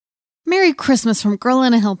Merry Christmas from Girl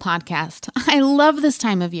on a Hill podcast. I love this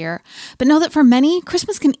time of year, but know that for many,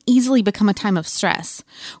 Christmas can easily become a time of stress,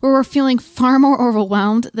 where we're feeling far more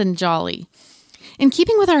overwhelmed than jolly. In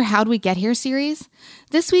keeping with our How'd We Get Here series,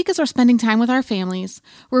 this week as we're spending time with our families,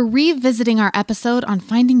 we're revisiting our episode on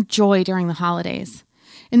finding joy during the holidays.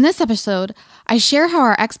 In this episode, I share how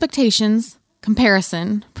our expectations,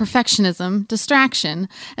 comparison, perfectionism, distraction,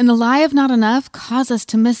 and the lie of not enough cause us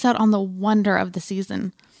to miss out on the wonder of the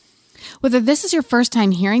season. Whether this is your first time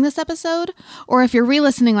hearing this episode, or if you're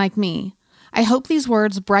re-listening like me, I hope these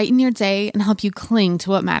words brighten your day and help you cling to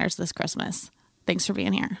what matters this Christmas. Thanks for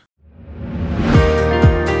being here.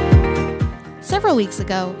 Several weeks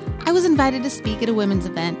ago, I was invited to speak at a women's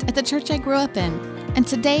event at the church I grew up in, and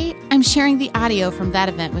today I'm sharing the audio from that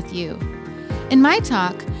event with you. In my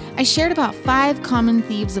talk, I shared about 5 common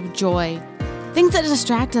thieves of joy, things that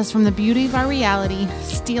distract us from the beauty of our reality,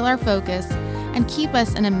 steal our focus, and keep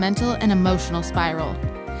us in a mental and emotional spiral.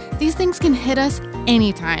 These things can hit us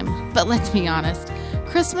anytime, but let's be honest,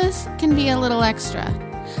 Christmas can be a little extra.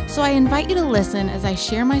 So I invite you to listen as I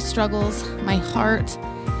share my struggles, my heart,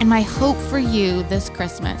 and my hope for you this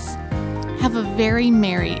Christmas. Have a very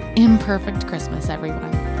merry, imperfect Christmas,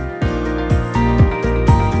 everyone.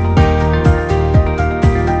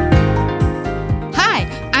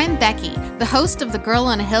 Hi, I'm Becky, the host of the Girl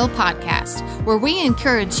on a Hill podcast, where we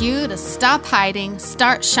encourage you to stop hiding,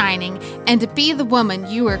 start shining, and to be the woman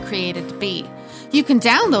you were created to be. You can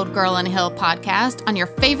download Girl on a Hill podcast on your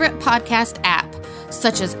favorite podcast app,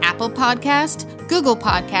 such as Apple Podcast, Google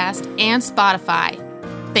Podcast, and Spotify.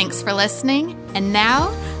 Thanks for listening, and now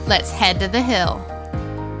let's head to the hill.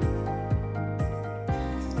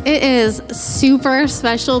 It is super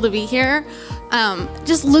special to be here.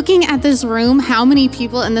 Just looking at this room, how many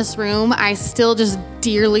people in this room I still just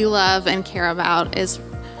dearly love and care about is...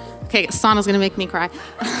 Okay, Sana's going to make me cry.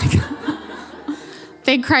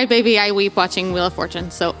 Big cry baby, I weep watching Wheel of Fortune,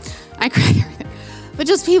 so I cry everything. But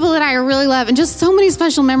just people that I really love, and just so many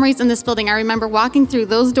special memories in this building. I remember walking through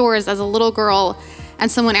those doors as a little girl and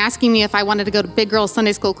someone asking me if I wanted to go to Big Girl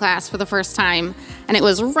Sunday School class for the first time, and it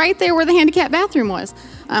was right there where the handicapped bathroom was.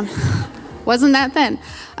 Wasn't that then?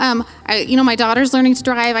 My daughter's learning to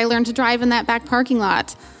drive. I learned to drive in that back parking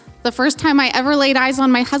lot. The first time I ever laid eyes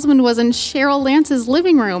on my husband was in Cheryl Lance's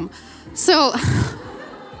living room. So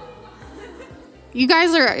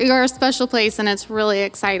you're a special place, and it's really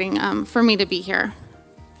exciting for me to be here.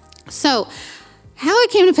 So how I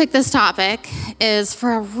came to pick this topic is,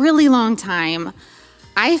 for a really long time,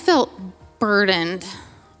 I felt burdened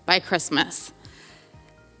by Christmas.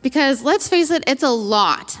 Because let's face it, it's a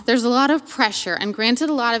lot. There's a lot of pressure, and granted,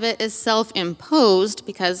 a lot of it is self-imposed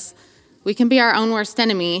because we can be our own worst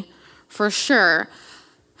enemy, for sure.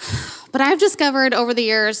 But I've discovered over the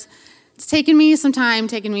years, it's taken me some time,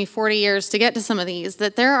 taken me 40 years to get to some of these,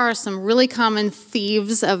 that there are some really common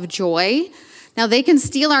thieves of joy. Now, they can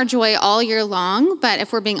steal our joy all year long, but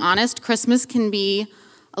if we're being honest, Christmas can be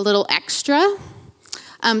a little extra.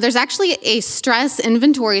 There's actually a stress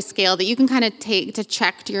inventory scale that you can kind of take to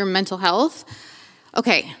check your mental health.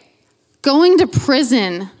 Okay, going to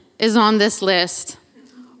prison is on this list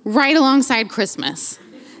right alongside Christmas,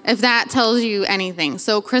 if that tells you anything.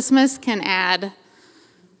 So Christmas can add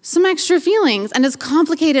some extra feelings, and it's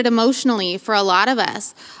complicated emotionally for a lot of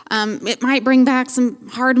us. It might bring back some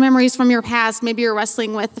hard memories from your past. Maybe you're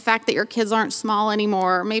wrestling with the fact that your kids aren't small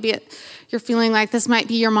anymore. Maybe you're feeling like this might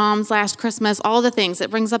be your mom's last Christmas, all the things. It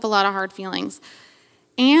brings up a lot of hard feelings.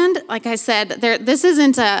 And like I said,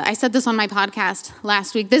 I said this on my podcast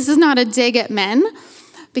last week, this is not a dig at men,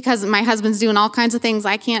 because my husband's doing all kinds of things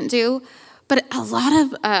I can't do. But a lot of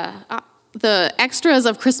the extras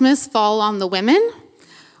of Christmas fall on the women,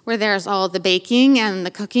 where there's all the baking and the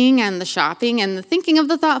cooking and the shopping and the thinking of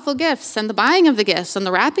the thoughtful gifts and the buying of the gifts and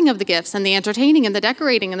the wrapping of the gifts and the entertaining and the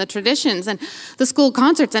decorating and the traditions and the school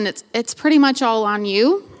concerts, and it's pretty much all on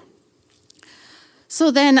you. So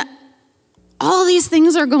then all these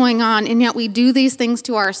things are going on, and yet we do these things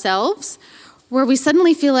to ourselves, where we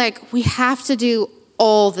suddenly feel like we have to do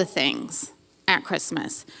all the things at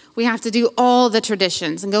Christmas. We have to do all the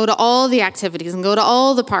traditions and go to all the activities and go to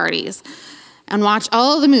all the parties and watch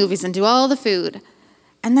all the movies and do all the food.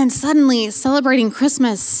 And then suddenly celebrating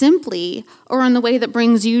Christmas simply, or in the way that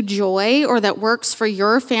brings you joy or that works for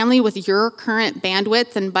your family with your current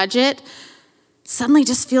bandwidth and budget, suddenly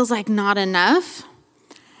just feels like not enough.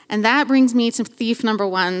 And that brings me to thief number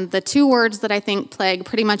 1, the 2 words that I think plague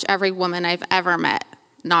pretty much every woman I've ever met: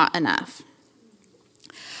 not enough.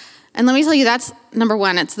 And let me tell you, that's number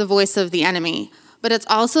 1, it's the voice of the enemy, but it's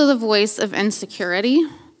also the voice of insecurity.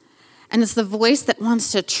 And it's the voice that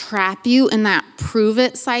wants to trap you in that prove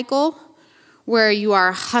it cycle where you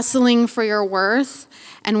are hustling for your worth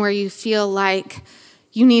and where you feel like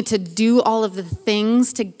you need to do all of the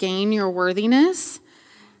things to gain your worthiness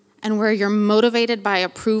and where you're motivated by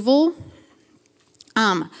approval.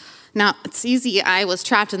 Now, it's easy. I was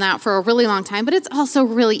trapped in that for a really long time, but it's also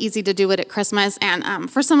really easy to do it at Christmas.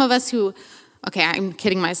 And for some of us who, okay, I'm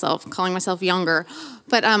kidding myself, calling myself younger,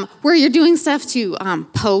 but where you're doing stuff to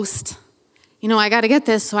post, I got to get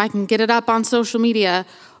this so I can get it up on social media,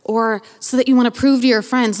 or so that you want to prove to your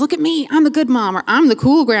friends, look at me, I'm the good mom, or I'm the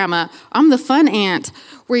cool grandma, I'm the fun aunt,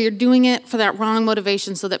 where you're doing it for that wrong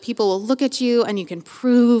motivation so that people will look at you and you can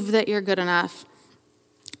prove that you're good enough.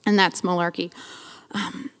 And that's malarkey.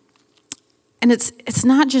 And it's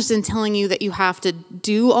not just in telling you that you have to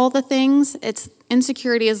do all the things. It's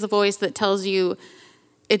insecurity is the voice that tells you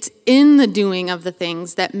it's in the doing of the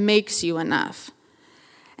things that makes you enough.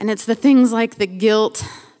 And it's the things like the guilt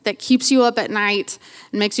that keeps you up at night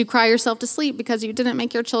and makes you cry yourself to sleep because you didn't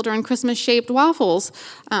make your children Christmas-shaped waffles.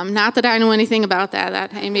 Not that I know anything about that.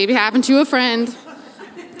 That maybe happened to a friend.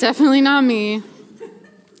 Definitely not me.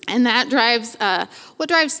 And that drives, what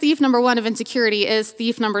drives thief number 1 of insecurity is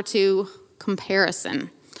thief number 2, comparison.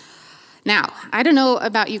 Now, I don't know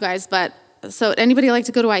about you guys, but so anybody like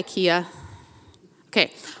to go to IKEA?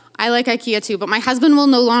 Okay, I like IKEA too, but my husband will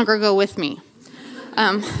no longer go with me.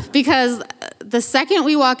 Because the second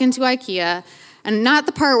we walk into IKEA, and not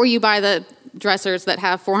the part where you buy the dressers that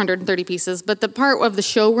have 430 pieces, but the part of the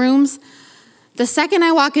showrooms, the second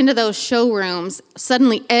I walk into those showrooms,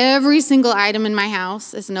 suddenly every single item in my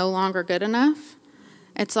house is no longer good enough.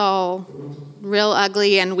 It's all real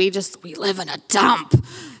ugly, and we live in a dump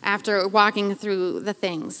after walking through the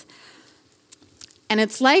things. And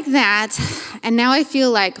it's like that, and now I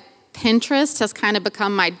feel like Pinterest has kind of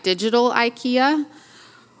become my digital IKEA,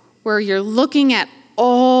 where you're looking at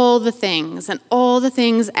all the things and all the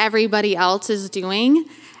things everybody else is doing,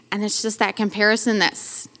 and it's just that comparison that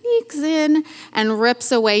sneaks in and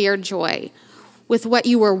rips away your joy with what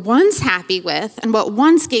you were once happy with and what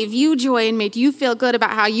once gave you joy and made you feel good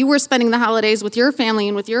about how you were spending the holidays with your family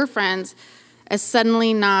and with your friends is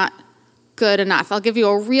suddenly not good enough. I'll give you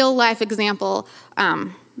a real life example,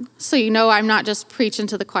 so you know I'm not just preaching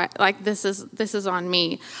to the choir. Like this is on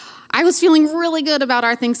me. I was feeling really good about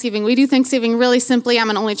our Thanksgiving. We do Thanksgiving really simply. I'm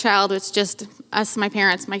an only child. It's just us, my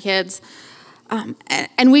parents, my kids.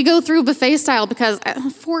 And we go through buffet style because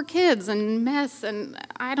 4 kids and mess, and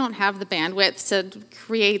I don't have the bandwidth to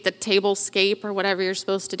create the tablescape or whatever you're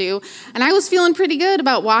supposed to do. And I was feeling pretty good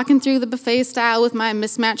about walking through the buffet style with my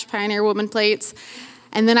mismatched Pioneer Woman plates.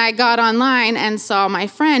 And then I got online and saw my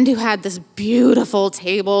friend who had this beautiful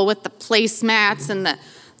table with the placemats and the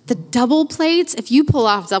double plates. If you pull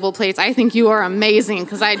off double plates, I think you are amazing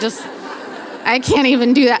because I can't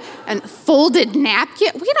even do that. And folded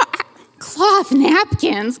napkin. Cloth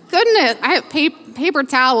napkins. Goodness. I have paper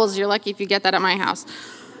towels. You're lucky if you get that at my house.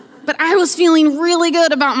 But I was feeling really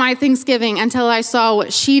good about my Thanksgiving until I saw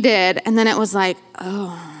what she did. And then it was like,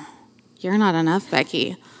 oh, you're not enough,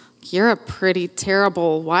 Becky. You're a pretty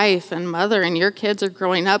terrible wife and mother, and your kids are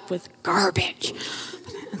growing up with garbage.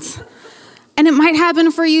 And it might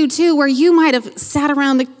happen for you, too, where you might have sat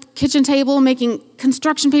around the kitchen table making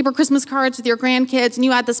construction paper Christmas cards with your grandkids, and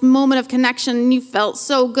you had this moment of connection, and you felt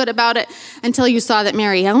so good about it until you saw that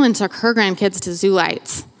Mary Ellen took her grandkids to Zoo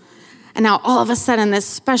Lights. And now all of a sudden, this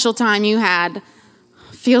special time you had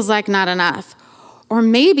feels like not enough. Or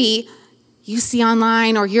maybe you see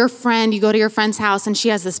online, or you go to your friend's house, and she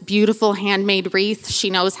has this beautiful handmade wreath. She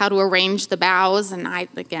knows how to arrange the boughs, and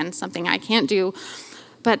again, something I can't do.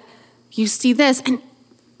 But you see this, and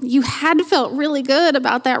you had felt really good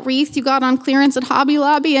about that wreath you got on clearance at Hobby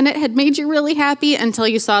Lobby, and it had made you really happy until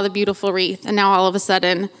you saw the beautiful wreath. And now all of a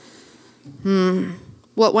sudden,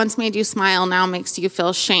 what once made you smile now makes you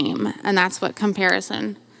feel shame. And that's what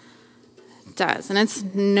comparison does, and it's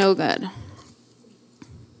no good.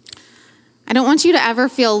 I don't want you to ever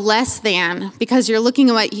feel less than because you're looking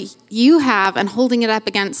at what you have and holding it up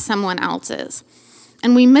against someone else's.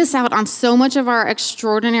 And we miss out on so much of our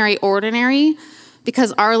extraordinary ordinary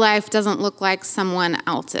because our life doesn't look like someone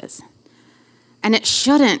else's. And it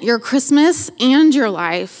shouldn't. Your Christmas and your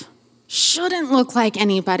life shouldn't look like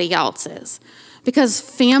anybody else's because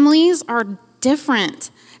families are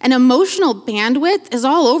different and emotional bandwidth is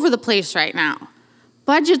all over the place right now.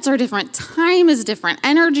 Budgets are different, time is different,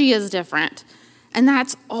 energy is different, and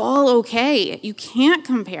that's all okay. You can't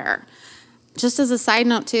compare. Just as a side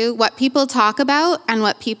note too, what people talk about and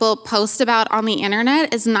what people post about on the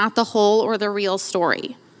internet is not the whole or the real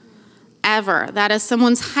story. ever. That is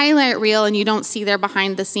someone's highlight reel and you don't see their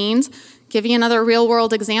behind the scenes. Give you another real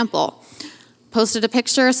world example. Posted a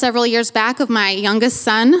picture several years back of my youngest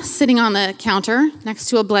son sitting on the counter next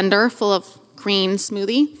to a blender full of green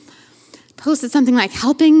smoothie. Posted something like,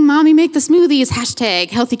 helping mommy make the smoothies, hashtag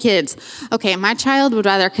healthy kids. Okay, my child would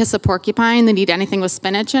rather kiss a porcupine than eat anything with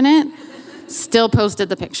spinach in it. Still posted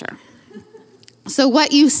the picture. So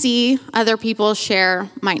what you see other people share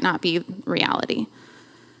might not be reality.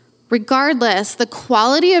 Regardless, the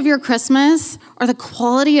quality of your Christmas or the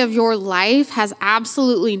quality of your life has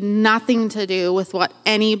absolutely nothing to do with what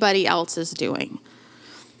anybody else is doing.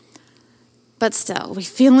 But still, we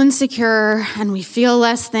feel insecure and we feel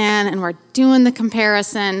less than and we're doing the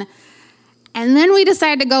comparison. And then we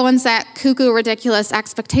decide to go and set cuckoo ridiculous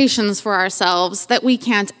expectations for ourselves that we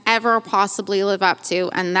can't ever possibly live up to.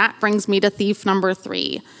 And that brings me to thief number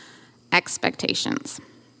 3, expectations.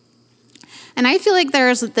 And I feel like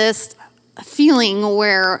there's this feeling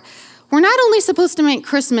where we're not only supposed to make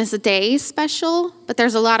Christmas Day special, but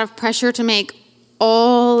there's a lot of pressure to make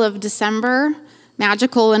all of December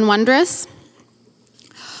magical and wondrous,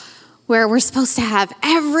 where we're supposed to have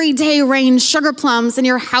everyday rain sugar plums and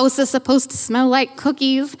your house is supposed to smell like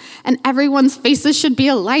cookies and everyone's faces should be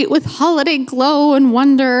alight with holiday glow and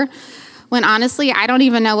wonder. When honestly, I don't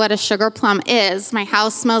even know what a sugar plum is. My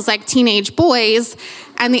house smells like teenage boys,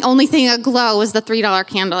 and the only thing aglow is the $3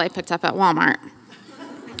 candle I picked up at Walmart.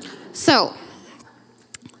 So,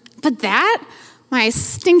 but that, my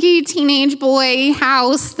stinky teenage boy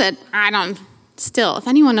house that if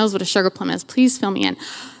anyone knows what a sugar plum is, please fill me in.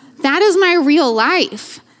 That is my real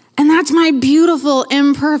life. And that's my beautiful,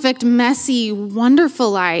 imperfect, messy, wonderful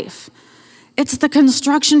life. It's the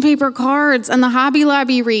construction paper cards and the Hobby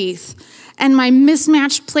Lobby wreath and my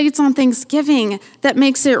mismatched plates on Thanksgiving that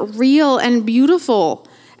makes it real and beautiful.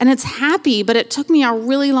 And it's happy, but it took me a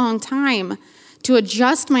really long time to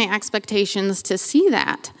adjust my expectations to see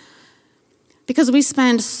that. Because we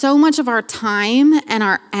spend so much of our time and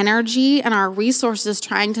our energy and our resources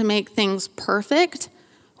trying to make things perfect,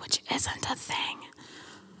 which isn't a thing,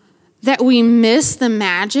 that we miss the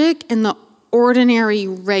magic in the ordinary,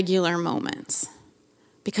 regular moments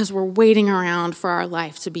because we're waiting around for our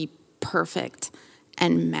life to be perfect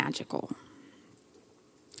and magical.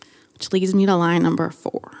 Which leads me to line number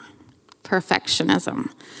 4,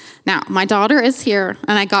 perfectionism. Now, my daughter is here,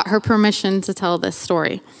 and I got her permission to tell this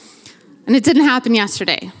story. And it didn't happen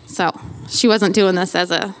yesterday, so she wasn't doing this as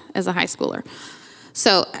a high schooler.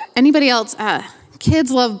 So anybody else, kids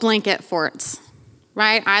love blanket forts,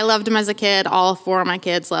 right? I loved them as a kid. All 4 of my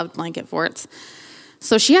kids loved blanket forts.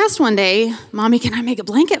 So she asked one day, Mommy, can I make a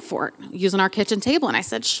blanket fort using our kitchen table? And I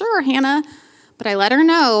said, sure, Hannah. But I let her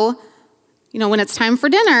know, when it's time for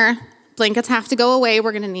dinner, blankets have to go away.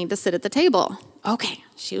 We're going to need to sit at the table. Okay,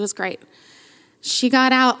 she was great. She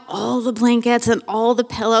got out all the blankets and all the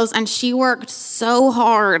pillows, and she worked so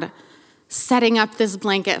hard setting up this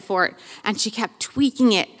blanket fort. And she kept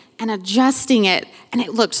tweaking it and adjusting it, and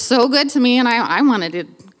it looked so good to me, and I wanted to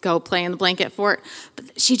go play in the blanket fort.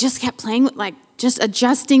 But she just kept playing with, just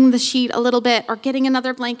adjusting the sheet a little bit or getting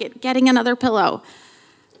another blanket, getting another pillow.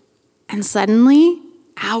 And suddenly,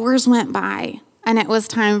 hours went by, and it was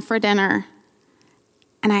time for dinner.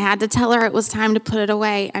 And I had to tell her it was time to put it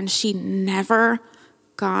away, and she never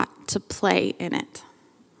got to play in it.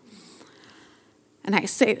 And I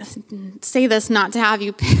say this not to have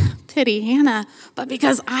you pity Hannah, but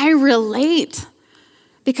because I relate.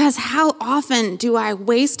 Because how often do I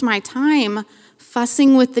waste my time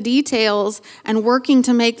fussing with the details and working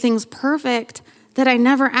to make things perfect that I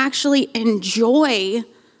never actually enjoy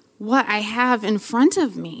what I have in front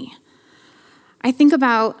of me? I think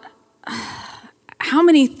about how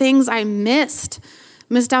many things I missed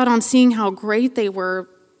out on seeing how great they were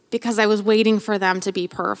because I was waiting for them to be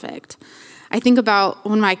perfect. I think about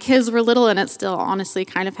when my kids were little, and it still honestly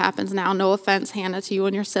kind of happens now. No offense, Hannah, to you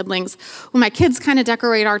and your siblings. When my kids kind of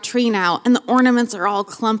decorate our tree now, and the ornaments are all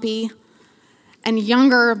clumpy, and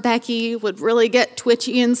younger Becky would really get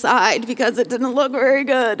twitchy inside because it didn't look very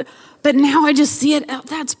good. But now I just see it. Oh,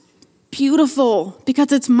 that's beautiful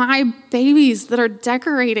because it's my babies that are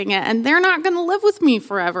decorating it, and they're not going to live with me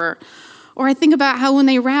forever. Or I think about how when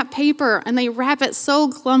they wrap paper, and they wrap it so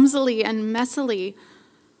clumsily and messily,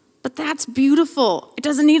 but that's beautiful. It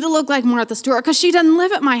doesn't need to look like Martha Stewart because she doesn't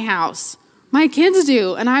live at my house. My kids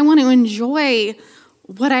do, and I want to enjoy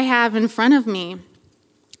what I have in front of me.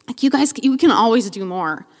 Like you guys, you can always do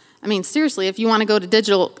more. I mean, seriously, if you want to go to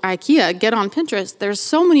digital IKEA, get on Pinterest. There's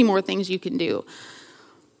so many more things you can do.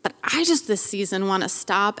 But I just this season want to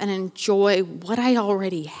stop and enjoy what I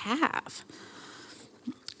already have.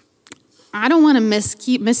 I don't want to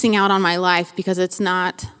keep missing out on my life because it's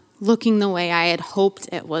not looking the way I had hoped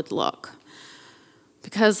it would look.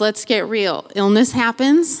 Because let's get real, illness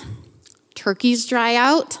happens, turkeys dry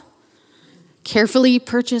out, carefully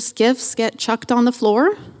purchased gifts get chucked on the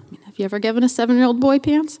floor. Have you ever given a 7-year-old boy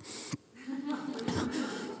pants?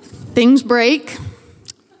 Things break,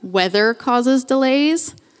 weather causes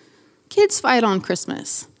delays, kids fight on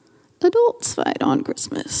Christmas, adults fight on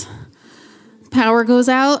Christmas, power goes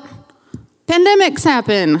out, pandemics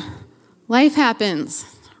happen, life happens,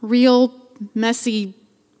 real, messy,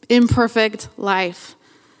 imperfect life,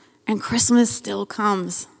 and Christmas still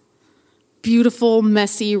comes. Beautiful,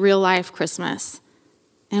 messy, real-life Christmas,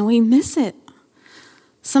 and we miss it.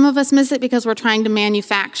 Some of us miss it because we're trying to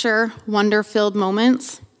manufacture wonder-filled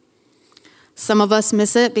moments. Some of us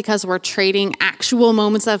miss it because we're trading actual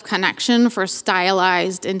moments of connection for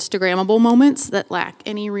stylized, Instagrammable moments that lack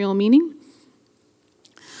any real meaning.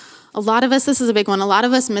 A lot of us, this is a big one, a lot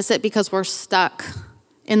of us miss it because we're stuck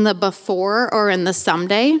in the before or in the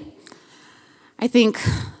someday. I think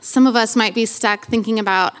some of us might be stuck thinking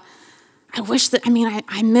about,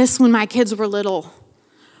 I miss when my kids were little,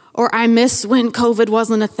 or I miss when COVID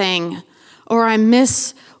wasn't a thing, or I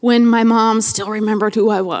miss when my mom still remembered who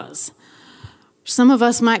I was. Some of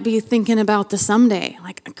us might be thinking about the someday,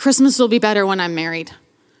 like Christmas will be better when I'm married.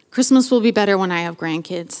 Christmas will be better when I have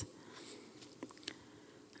grandkids.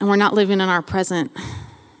 And we're not living in our present.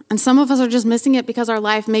 And some of us are just missing it because our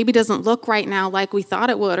life maybe doesn't look right now like we thought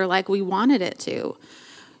it would or like we wanted it to.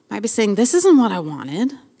 Might be saying, this isn't what I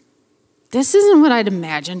wanted. This isn't what I'd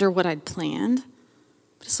imagined or what I'd planned.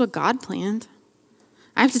 But it's what God planned.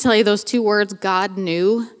 I have to tell you, those 2 words, God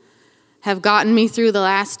knew, have gotten me through the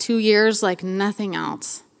last 2 years like nothing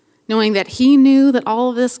else. Knowing that he knew that all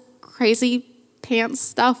of this crazy pants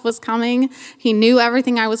stuff was coming. He knew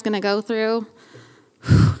everything I was going to go through.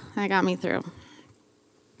 That got me through.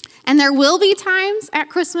 And there will be times at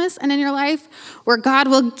Christmas and in your life where God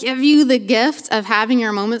will give you the gift of having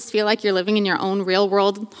your moments feel like you're living in your own real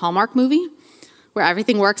world Hallmark movie, where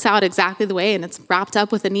everything works out exactly the way and it's wrapped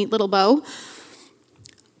up with a neat little bow.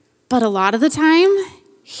 But a lot of the time,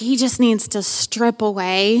 he just needs to strip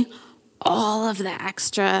away all of the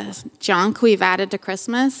extra junk we've added to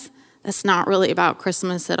Christmas that's not really about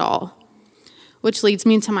Christmas at all. Which leads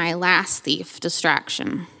me to my last thief,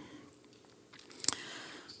 distraction.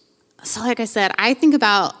 So like I said, I think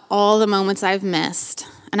about all the moments I've missed,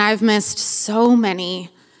 and I've missed so many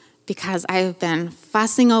because I've been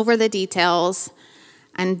fussing over the details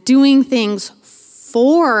and doing things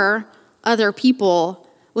for other people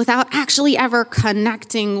without actually ever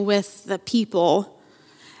connecting with the people.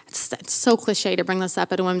 It's so cliche to bring this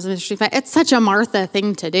up at a women's ministry, but it's such a Martha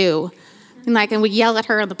thing to do. And we yell at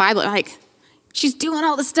her in the Bible, like, she's doing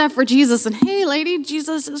all this stuff for Jesus, and hey, lady,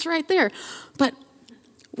 Jesus is right there. But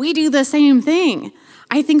we do the same thing.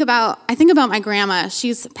 I think about my grandma.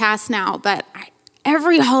 She's passed now, but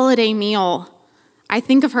every holiday meal, I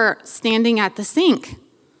think of her standing at the sink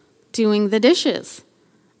doing the dishes.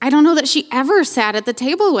 I don't know that she ever sat at the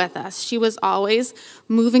table with us. She was always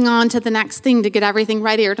moving on to the next thing to get everything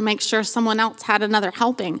ready or to make sure someone else had another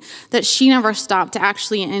helping, that she never stopped to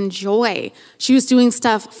actually enjoy. She was doing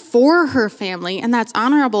stuff for her family, and that's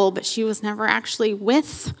honorable, but she was never actually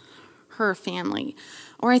with her family.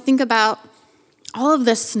 Or I think about all of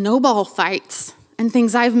the snowball fights and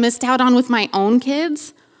things I've missed out on with my own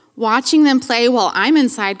kids, watching them play while I'm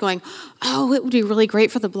inside going, oh, it would be really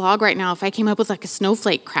great for the blog right now if I came up with like a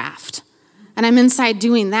snowflake craft. And I'm inside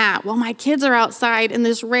doing that while my kids are outside in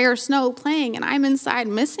this rare snow playing and I'm inside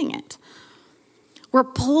missing it. We're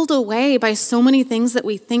pulled away by so many things that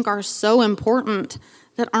we think are so important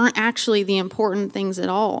that aren't actually the important things at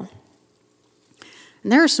all.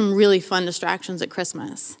 And there are some really fun distractions at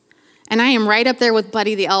Christmas. And I am right up there with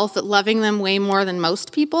Buddy the Elf at loving them way more than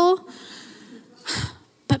most people.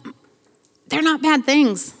 But they're not bad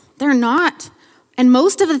things. They're not. And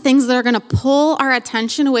most of the things that are going to pull our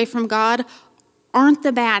attention away from God aren't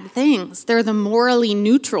the bad things. They're the morally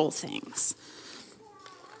neutral things.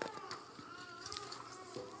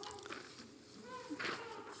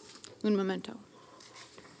 Un momento.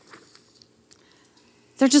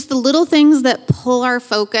 They're just the little things that pull our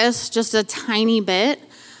focus just a tiny bit.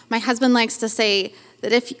 My husband likes to say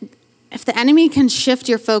that if the enemy can shift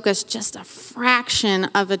your focus just a fraction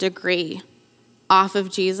of a degree off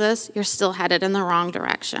of Jesus, you're still headed in the wrong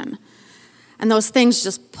direction. And those things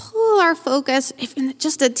just pull our focus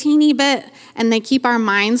just a teeny bit, and they keep our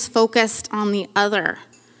minds focused on the other.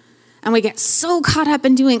 And we get so caught up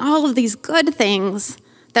in doing all of these good things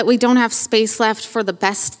that we don't have space left for the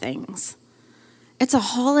best things. It's a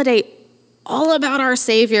holiday all about our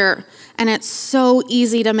Savior, and it's so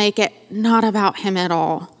easy to make it not about him at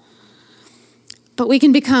all. But we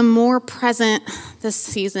can become more present this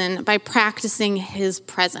season by practicing his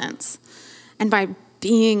presence and by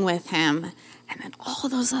being with him, and then all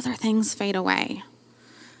those other things fade away.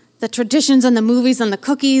 The traditions and the movies and the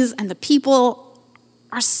cookies and the people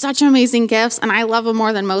are such amazing gifts, and I love them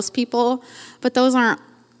more than most people, but those aren't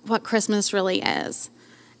what Christmas really is.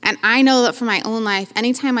 And I know that for my own life,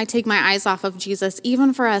 anytime I take my eyes off of Jesus,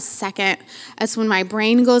 even for a second, it's when my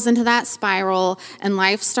brain goes into that spiral and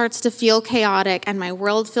life starts to feel chaotic and my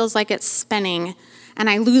world feels like it's spinning and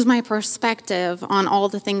I lose my perspective on all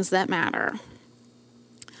the things that matter.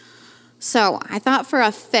 So I thought for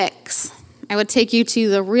a fix, I would take you to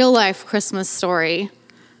the real life Christmas story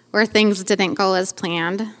where things didn't go as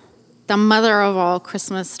planned, the mother of all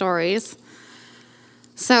Christmas stories.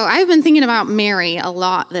 So I've been thinking about Mary a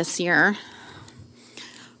lot this year.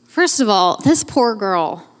 First of all, this poor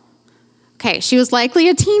girl. Okay, she was likely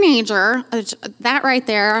a teenager. That right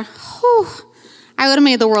there, whew, I would have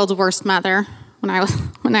made the world's worst mother when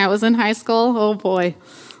I was in high school. Oh boy,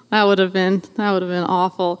 that would have been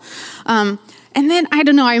awful. And then I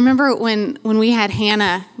don't know. I remember when we had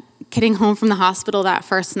Hannah getting home from the hospital that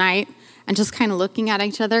first night and just kind of looking at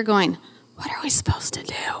each other, going, "What are we supposed to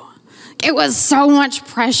do?" It was so much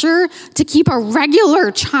pressure to keep a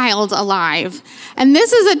regular child alive. And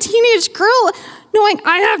this is a teenage girl knowing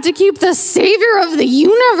I have to keep the Savior of the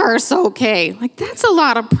universe okay. Like, that's a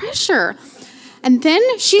lot of pressure. And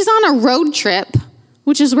then she's on a road trip,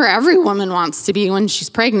 which is where every woman wants to be when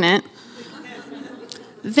she's pregnant.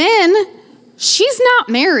 Then she's not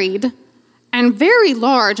married and very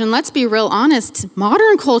large. And let's be real honest,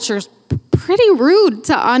 modern culture's pretty rude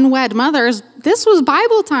to unwed mothers. This was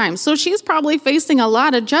Bible time, so she's probably facing a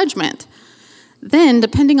lot of judgment. Then,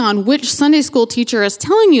 depending on which Sunday school teacher is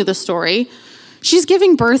telling you the story, she's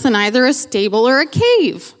giving birth in either a stable or a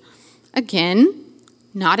cave. Again,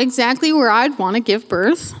 not exactly where I'd want to give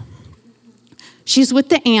birth. She's with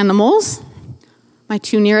the animals. My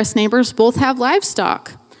two nearest neighbors both have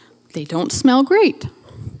livestock. They don't smell great.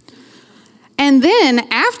 And then,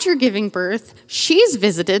 after giving birth, she's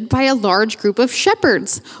visited by a large group of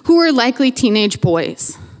shepherds who are likely teenage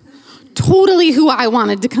boys. Totally who I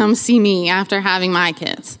wanted to come see me after having my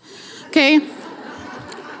kids. Okay?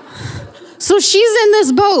 So she's in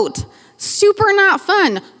this boat. Super not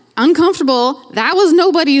fun. Uncomfortable. That was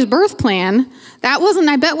nobody's birth plan. That wasn't,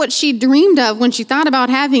 I bet, what she dreamed of when she thought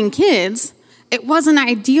about having kids. It wasn't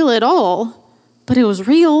ideal at all, but it was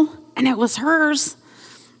real, and it was hers.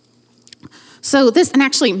 So this, and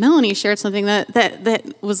actually Melanie shared something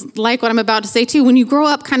that was like what I'm about to say too. When you grow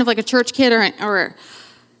up kind of like a church kid or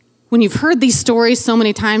when you've heard these stories so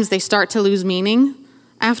many times, they start to lose meaning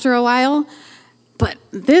after a while. But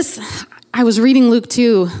this, I was reading Luke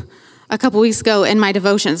 2 a couple weeks ago in my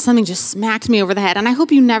devotion. Something just smacked me over the head. And I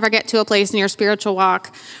hope you never get to a place in your spiritual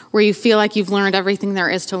walk where you feel like you've learned everything there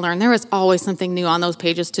is to learn. There is always something new on those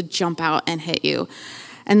pages to jump out and hit you.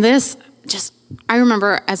 And this just, I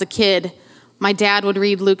remember as a kid, my dad would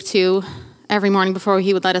read Luke 2 every morning before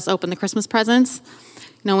he would let us open the Christmas presents.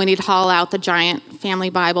 You know, when he'd haul out the giant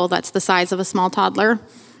family Bible that's the size of a small toddler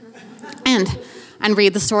and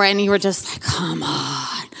read the story, and you were just like, come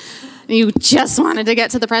on. And you just wanted to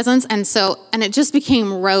get to the presents. And it just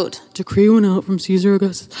became rote. Decree went out from Caesar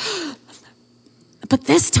Augustus. But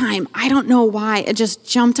this time, I don't know why, it just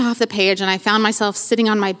jumped off the page, and I found myself sitting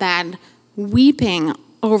on my bed weeping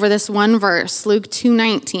over this one verse, Luke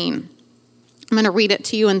 2:19. I'm going to read it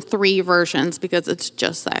to you in 3 versions because it's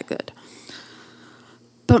just that good.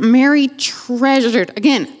 But Mary treasured,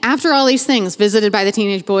 again, after all these things, visited by the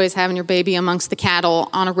teenage boys, having your baby amongst the cattle,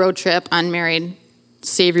 on a road trip, unmarried,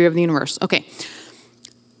 Savior of the universe. Okay.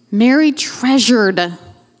 Mary treasured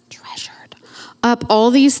up all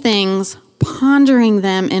these things, pondering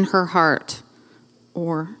them in her heart.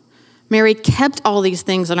 Or, Mary kept all these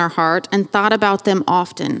things in her heart and thought about them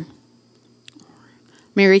often.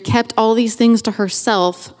 Mary kept all these things to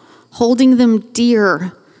herself, holding them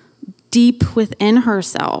dear, deep within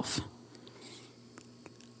herself.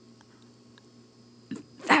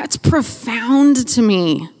 That's profound to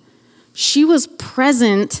me. She was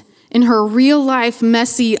present in her real life,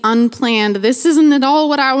 messy, unplanned, this isn't at all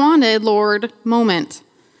what I wanted, Lord, moment.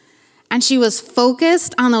 And she was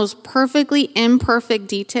focused on those perfectly imperfect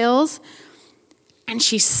details, and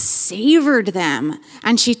she savored them,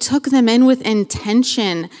 and she took them in with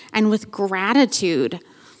intention and with gratitude.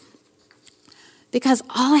 Because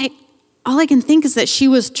all I can think is that she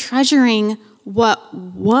was treasuring what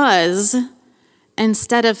was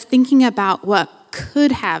instead of thinking about what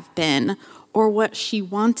could have been or what she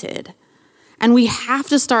wanted. And we have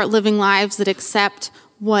to start living lives that accept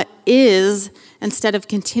what is instead of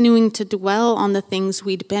continuing to dwell on the things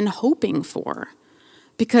we'd been hoping for.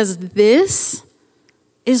 Because this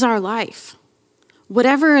is our life.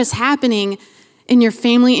 Whatever is happening in your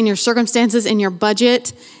family, in your circumstances, in your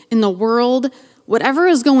budget, in the world, whatever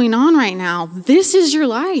is going on right now, this is your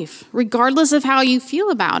life, regardless of how you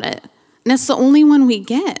feel about it. And it's the only one we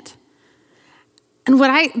get. And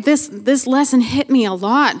this lesson hit me a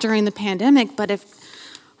lot during the pandemic,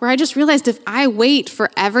 where I just realized if I wait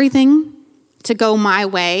for everything to go my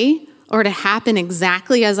way or to happen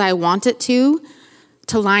exactly as I want it to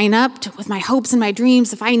line up with my hopes and my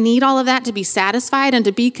dreams, if I need all of that to be satisfied and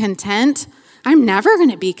to be content, I'm never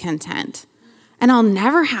going to be content. And I'll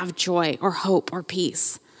never have joy or hope or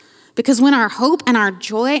peace. Because when our hope and our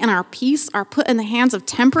joy and our peace are put in the hands of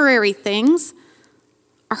temporary things,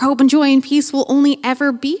 our hope and joy and peace will only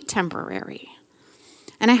ever be temporary.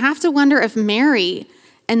 And I have to wonder if Mary,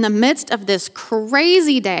 in the midst of this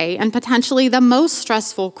crazy day and potentially the most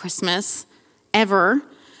stressful Christmas ever,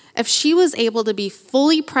 if she was able to be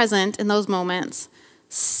fully present in those moments,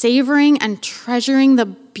 savoring and treasuring the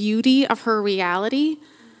beauty of her reality,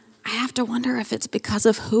 I have to wonder if it's because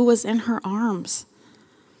of who was in her arms.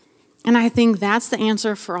 And I think that's the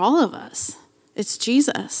answer for all of us. It's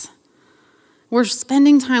Jesus. We're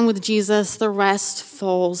spending time with Jesus, the rest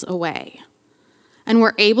falls away. And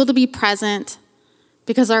we're able to be present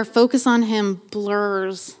because our focus on him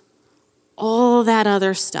blurs all that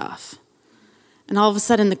other stuff. And all of a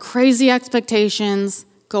sudden, the crazy expectations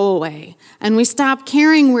go away. And we stop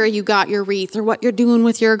caring where you got your wreath or what you're doing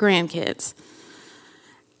with your grandkids.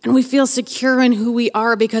 And we feel secure in who we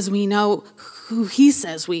are because we know who he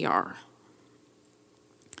says we are.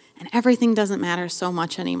 And everything doesn't matter so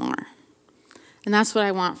much anymore. And that's what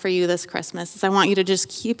I want for you this Christmas, is I want you to just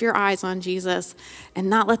keep your eyes on Jesus and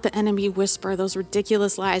not let the enemy whisper those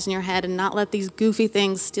ridiculous lies in your head and not let these goofy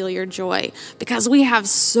things steal your joy, because we have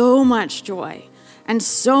so much joy and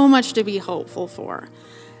so much to be hopeful for.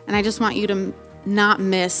 And I just want you to not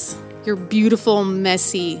miss your beautiful,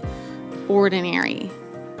 messy, ordinary,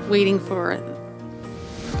 waiting for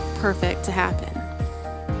perfect to happen.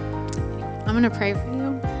 I'm going to pray for you.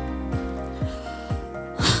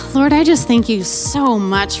 Lord, I just thank you so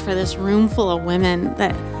much for this room full of women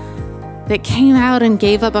that came out and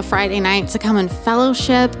gave up a Friday night to come and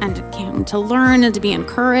fellowship and came to learn and to be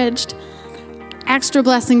encouraged. Extra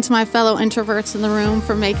blessing to my fellow introverts in the room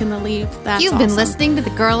for making the leap. That's You've awesome. been listening to the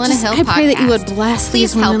Girl on a Hill podcast. I pray that you would bless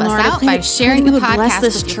Please these women, help us Lord. out by sharing the podcast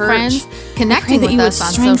with your friends, connecting with us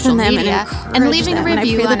on social media, and leaving a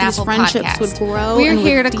review on Apple Podcasts. We're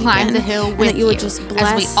here to climb the hill with you as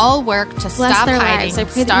we all work to stop hiding,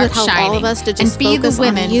 start shining, and be the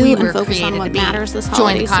women we were created to be.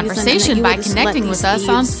 Join the conversation by connecting with us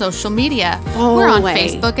on social media. We're on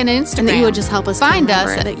Facebook and Instagram. Find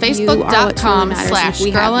us at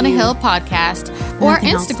facebook.com/Girl on a Hill podcast or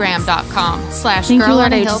Instagram.com/Girl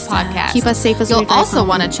on a Hill podcast. Keep us safe as You'll also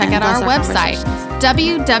want to check out our website,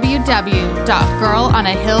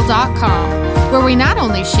 www.girlonahill.com, where we not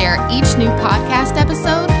only share each new podcast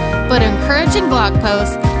episode, but encouraging blog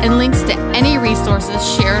posts and links to any resources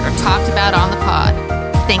shared or talked about on the pod.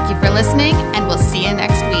 Thank you for listening, and we'll see you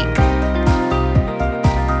next week.